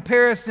striking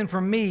comparison for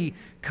me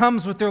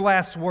comes with their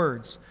last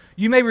words.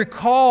 You may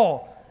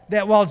recall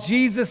that while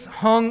Jesus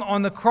hung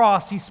on the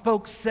cross, He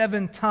spoke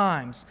 7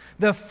 times.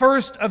 The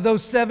first of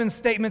those 7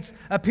 statements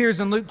appears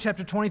in Luke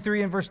chapter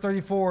 23 and verse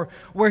 34,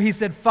 where He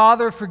said,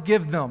 "Father,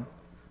 forgive them,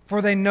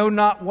 for they know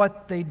not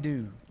what they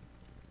do."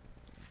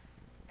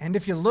 And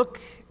if you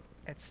look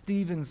at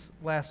Stephen's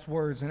last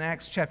words in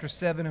Acts chapter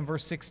 7 and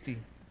verse 60,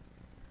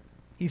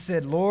 he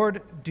said,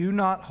 "Lord, do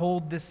not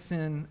hold this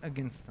sin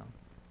against them."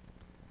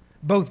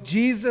 Both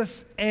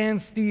Jesus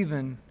and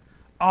Stephen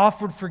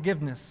offered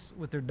forgiveness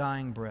with their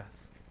dying breath.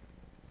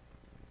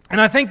 And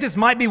I think this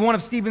might be one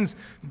of Stephen's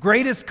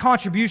greatest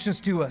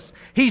contributions to us.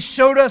 He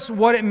showed us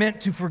what it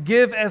meant to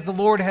forgive as the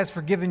Lord has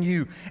forgiven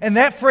you. And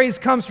that phrase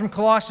comes from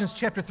Colossians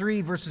chapter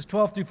 3, verses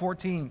 12 through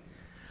 14,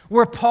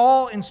 where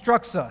Paul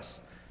instructs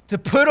us to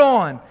put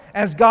on,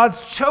 as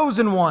God's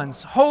chosen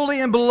ones, holy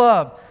and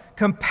beloved,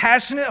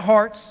 compassionate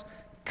hearts,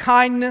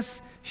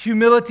 kindness,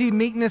 humility,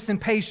 meekness,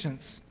 and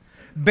patience,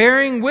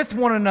 bearing with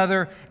one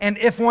another, and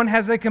if one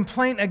has a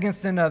complaint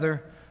against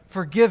another,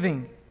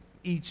 forgiving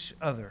each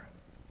other.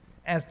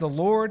 As the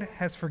Lord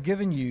has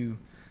forgiven you,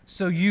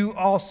 so you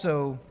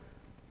also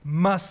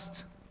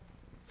must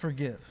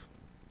forgive.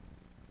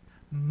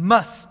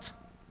 Must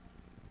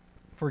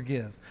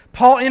forgive.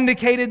 Paul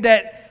indicated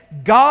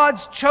that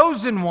God's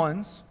chosen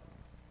ones,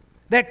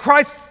 that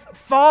Christ's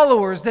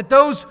followers, that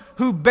those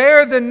who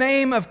bear the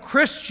name of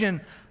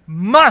Christian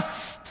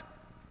must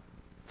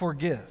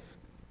forgive.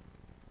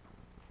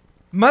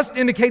 Must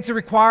indicates a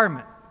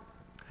requirement.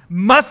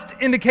 Must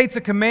indicates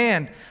a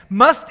command.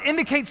 Must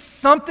indicates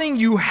something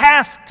you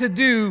have to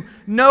do,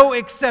 no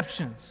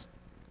exceptions.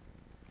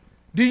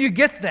 Do you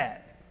get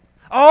that?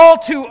 All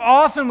too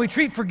often we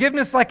treat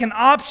forgiveness like an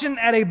option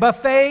at a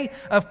buffet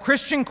of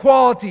Christian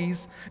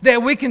qualities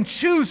that we can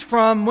choose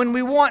from when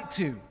we want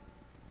to.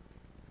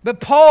 But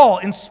Paul,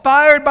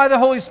 inspired by the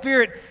Holy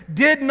Spirit,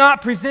 did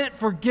not present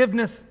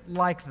forgiveness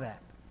like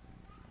that.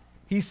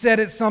 He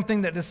said it's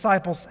something that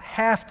disciples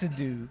have to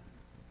do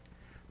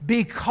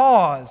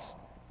because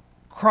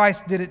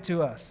Christ did it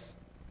to us.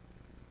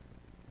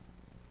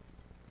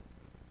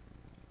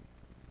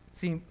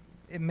 See,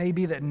 it may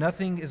be that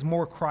nothing is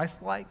more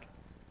Christ-like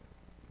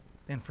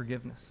than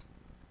forgiveness.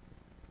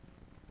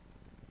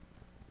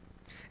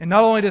 And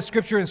not only does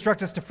Scripture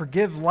instruct us to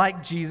forgive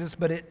like Jesus,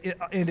 but it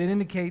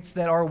indicates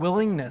that our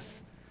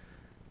willingness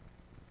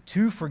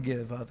to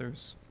forgive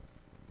others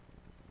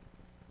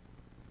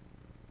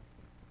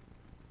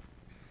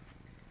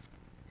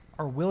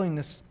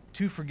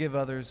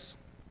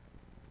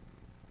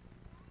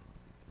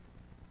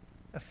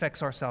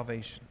affects our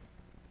salvation.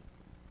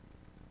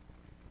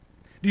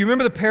 Do you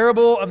remember the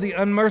parable of the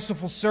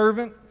unmerciful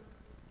servant?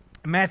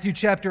 Matthew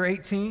chapter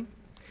 18.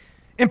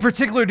 In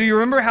particular, do you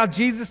remember how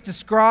Jesus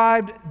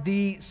described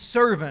the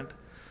servant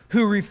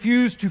who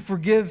refused to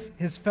forgive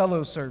his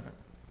fellow servant?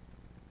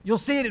 You'll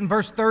see it in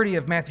verse 30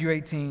 of Matthew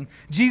 18.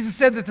 Jesus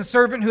said that the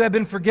servant who had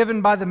been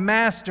forgiven by the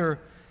master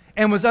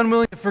and was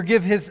unwilling to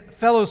forgive his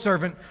fellow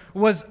servant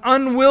was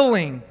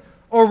unwilling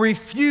or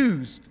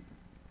refused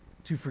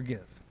to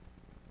forgive.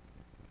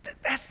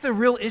 That's the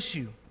real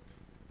issue.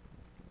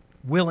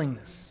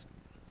 Willingness.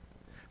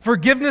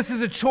 Forgiveness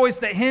is a choice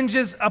that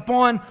hinges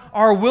upon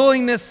our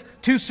willingness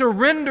to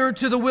surrender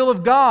to the will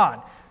of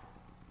God.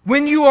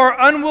 When you are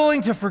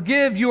unwilling to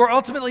forgive, you are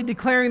ultimately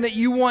declaring that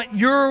you want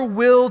your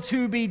will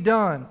to be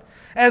done.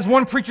 As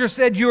one preacher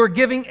said, you are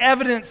giving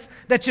evidence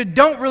that you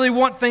don't really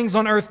want things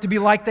on earth to be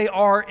like they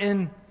are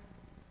in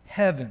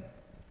heaven.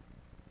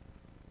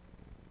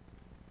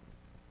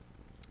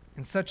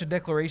 And such a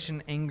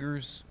declaration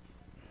angers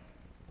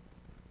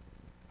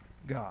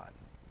God.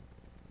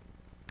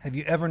 Have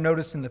you ever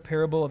noticed in the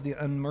parable of the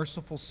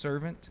unmerciful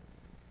servant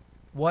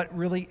what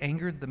really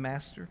angered the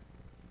master?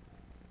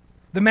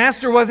 The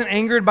master wasn't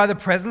angered by the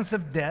presence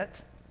of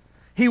debt.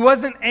 He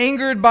wasn't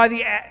angered by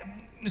the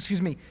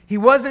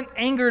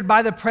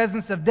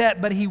presence of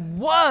debt, but he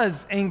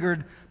was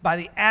angered by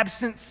the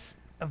absence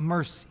of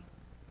mercy.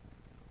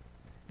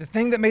 The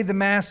thing that made the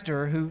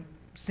master, who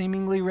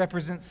seemingly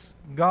represents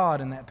God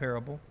in that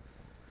parable,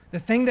 the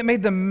thing that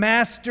made the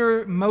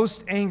master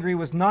most angry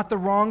was not the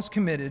wrongs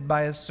committed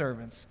by his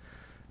servants,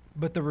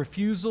 but the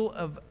refusal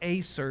of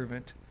a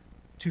servant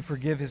to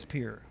forgive his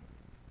peer.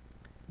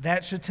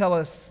 That should tell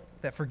us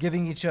that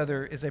forgiving each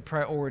other is a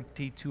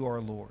priority to our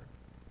Lord.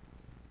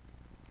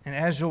 And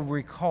as you'll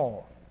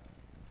recall,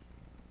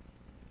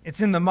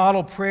 it's in the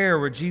model prayer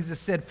where Jesus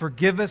said,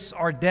 "Forgive us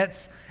our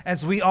debts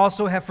as we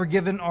also have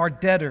forgiven our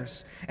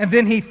debtors." And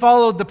then he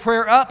followed the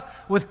prayer up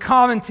with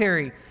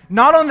commentary,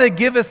 not on the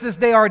 "give us this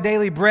day our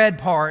daily bread"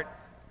 part,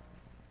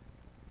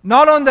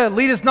 not on the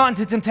 "lead us not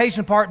into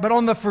temptation" part, but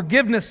on the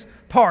forgiveness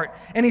part.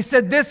 And he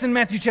said this in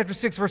Matthew chapter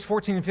 6, verse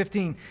 14 and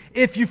 15.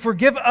 "If you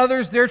forgive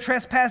others their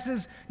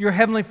trespasses, your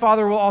heavenly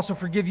Father will also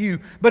forgive you.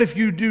 But if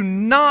you do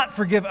not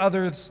forgive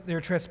others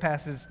their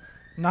trespasses,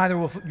 neither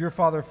will your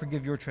Father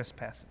forgive your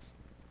trespasses."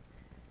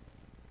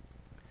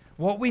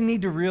 What we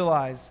need to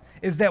realize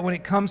is that when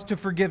it comes to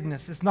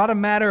forgiveness, it's not a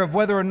matter of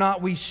whether or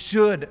not we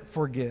should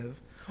forgive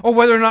or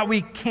whether or not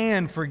we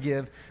can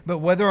forgive, but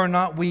whether or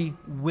not we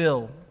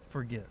will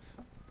forgive.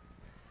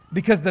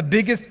 Because the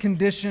biggest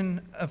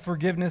condition of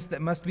forgiveness that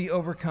must be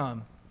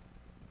overcome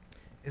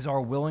is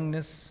our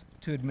willingness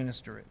to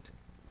administer it.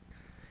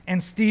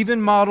 And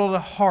Stephen modeled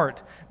a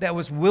heart that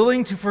was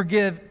willing to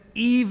forgive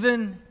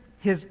even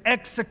his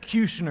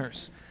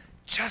executioners,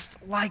 just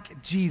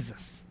like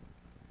Jesus.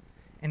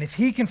 And if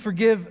he can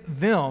forgive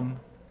them,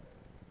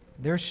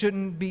 there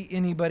shouldn't be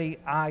anybody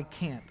I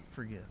can't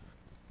forgive.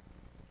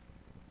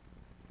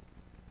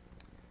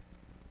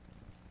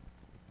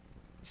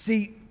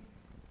 See,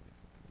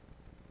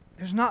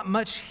 there's not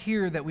much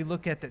here that we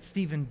look at that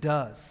Stephen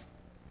does.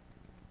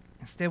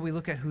 Instead, we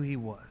look at who he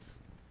was.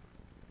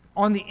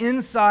 On the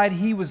inside,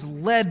 he was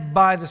led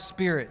by the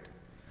Spirit.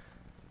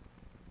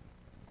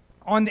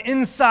 On the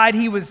inside,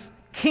 he was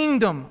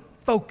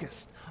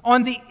kingdom-focused.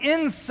 On the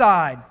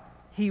inside,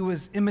 he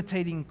was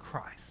imitating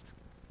Christ.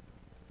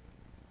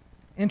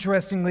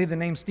 Interestingly, the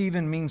name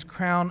Stephen means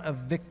crown of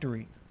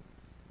victory.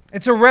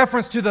 It's a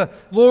reference to the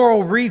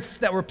laurel wreaths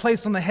that were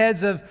placed on the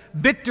heads of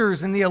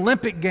victors in the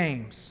Olympic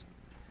Games.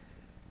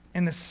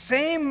 And the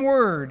same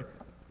word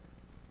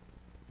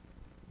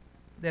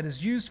that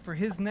is used for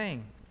his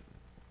name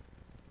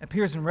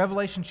appears in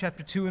Revelation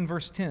chapter 2 and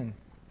verse 10,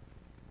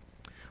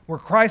 where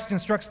Christ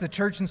instructs the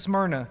church in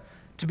Smyrna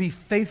to be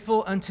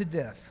faithful unto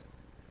death,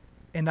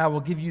 and I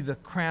will give you the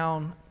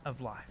crown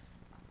of life.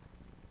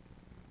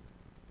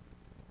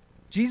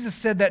 Jesus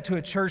said that to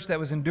a church that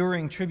was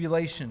enduring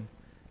tribulation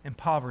and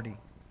poverty,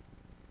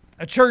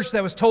 a church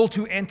that was told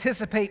to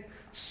anticipate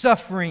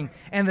suffering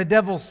and the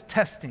devil's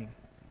testing.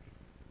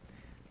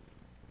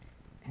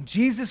 And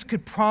Jesus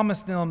could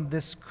promise them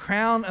this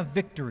crown of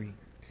victory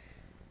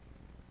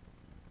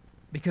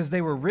because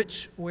they were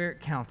rich where it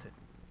counted,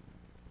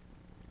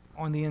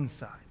 on the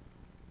inside.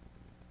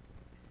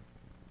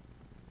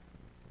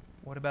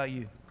 What about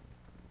you?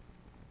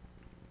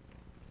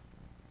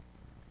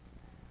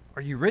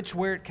 Are you rich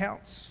where it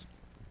counts?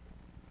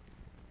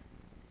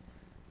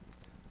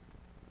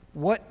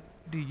 What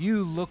do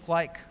you look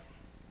like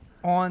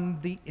on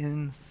the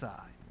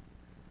inside?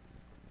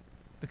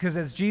 Because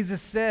as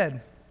Jesus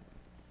said,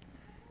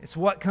 it's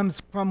what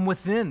comes from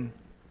within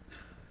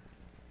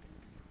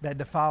that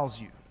defiles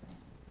you.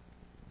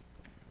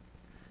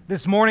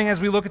 This morning, as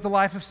we look at the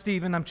life of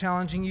Stephen, I'm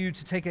challenging you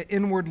to take an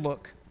inward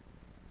look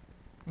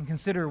and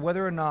consider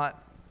whether or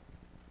not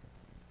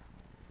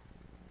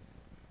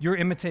you're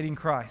imitating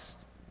Christ,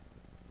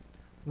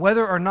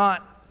 whether or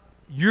not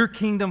you're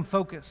kingdom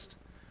focused,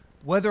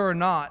 whether or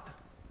not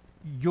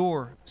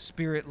you're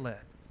spirit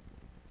led.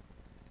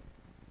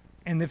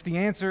 And if the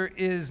answer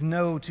is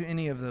no to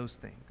any of those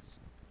things,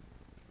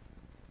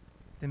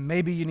 then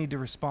maybe you need to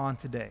respond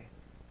today.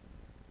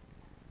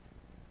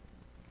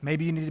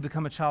 Maybe you need to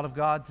become a child of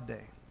God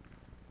today.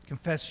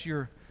 Confess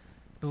your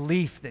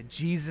belief that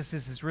Jesus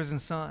is his risen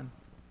Son.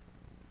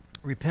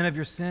 Repent of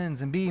your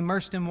sins and be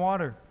immersed in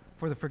water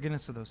for the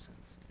forgiveness of those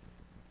sins.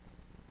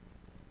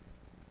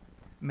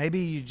 Maybe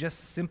you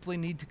just simply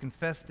need to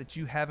confess that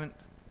you haven't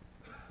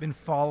been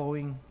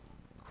following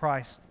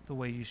Christ the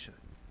way you should,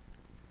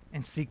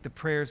 and seek the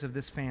prayers of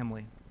this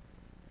family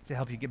to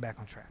help you get back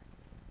on track.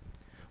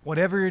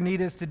 Whatever your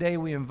need is today,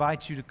 we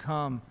invite you to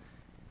come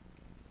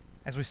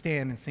as we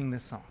stand and sing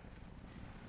this song.